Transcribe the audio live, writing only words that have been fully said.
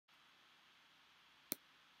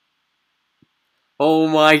Oh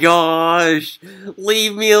my gosh!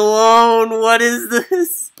 Leave me alone! What is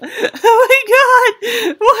this? Oh my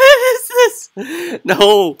god! What is this?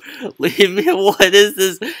 No! Leave me! What is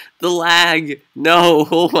this? The lag! No!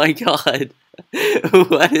 Oh my god!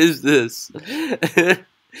 What is this?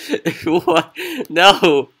 What?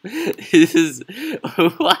 No! This is...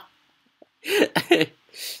 What?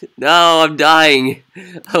 No, I'm dying!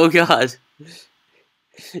 Oh god!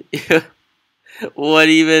 What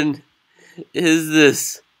even is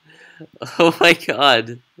this? Oh my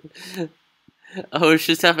god. I was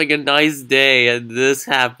just having a nice day and this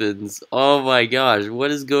happens. Oh my gosh, what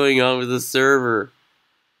is going on with the server?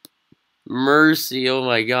 Mercy, oh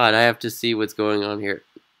my god, I have to see what's going on here.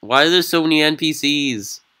 Why are there so many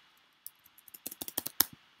NPCs?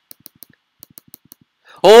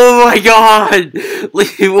 Oh my god!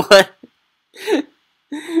 What?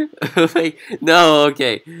 Wait, no,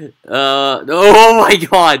 okay. No, oh my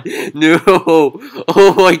god! No!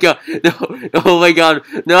 Oh my god! No! Oh my god!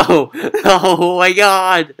 No! No! Oh my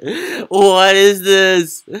god! What is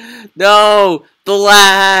this? No! The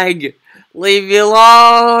lag! Leave me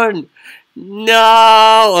alone!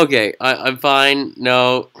 No! Okay, I'm fine.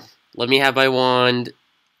 No. Let me have my wand.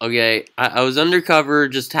 Okay, I was undercover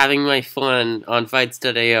just having my fun on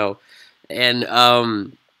Fights.io. And,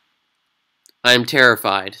 I'm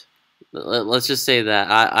terrified. Let's just say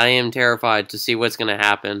that. I am terrified to see what's going to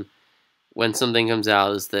happen when something comes out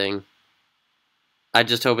of this thing. I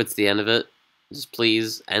just hope it's the end of it. Just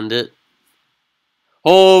please end it.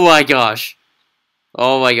 Oh my gosh.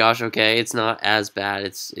 Oh my gosh, okay. It's not as bad.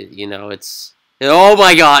 It's... Oh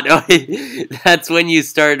my god. That's when you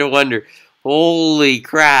start to wonder. Holy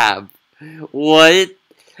crap. What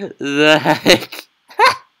the heck?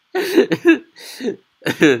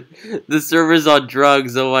 The server's on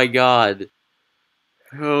drugs, oh my god.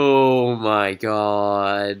 Oh my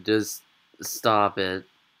god. Just stop it.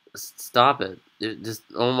 Stop it. Just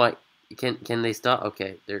oh my can they stop?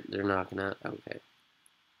 Okay, they're not gonna okay.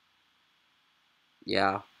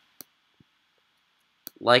 Yeah.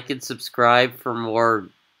 Like and subscribe for more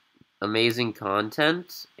amazing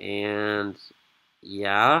content and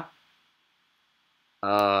yeah.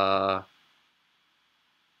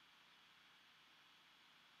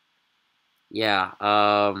 Yeah,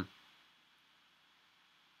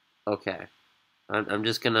 okay. I'm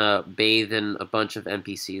just gonna bathe in a bunch of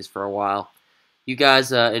NPCs for a while. You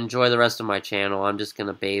guys enjoy the rest of my channel. I'm just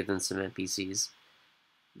gonna bathe in some NPCs.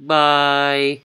 Bye!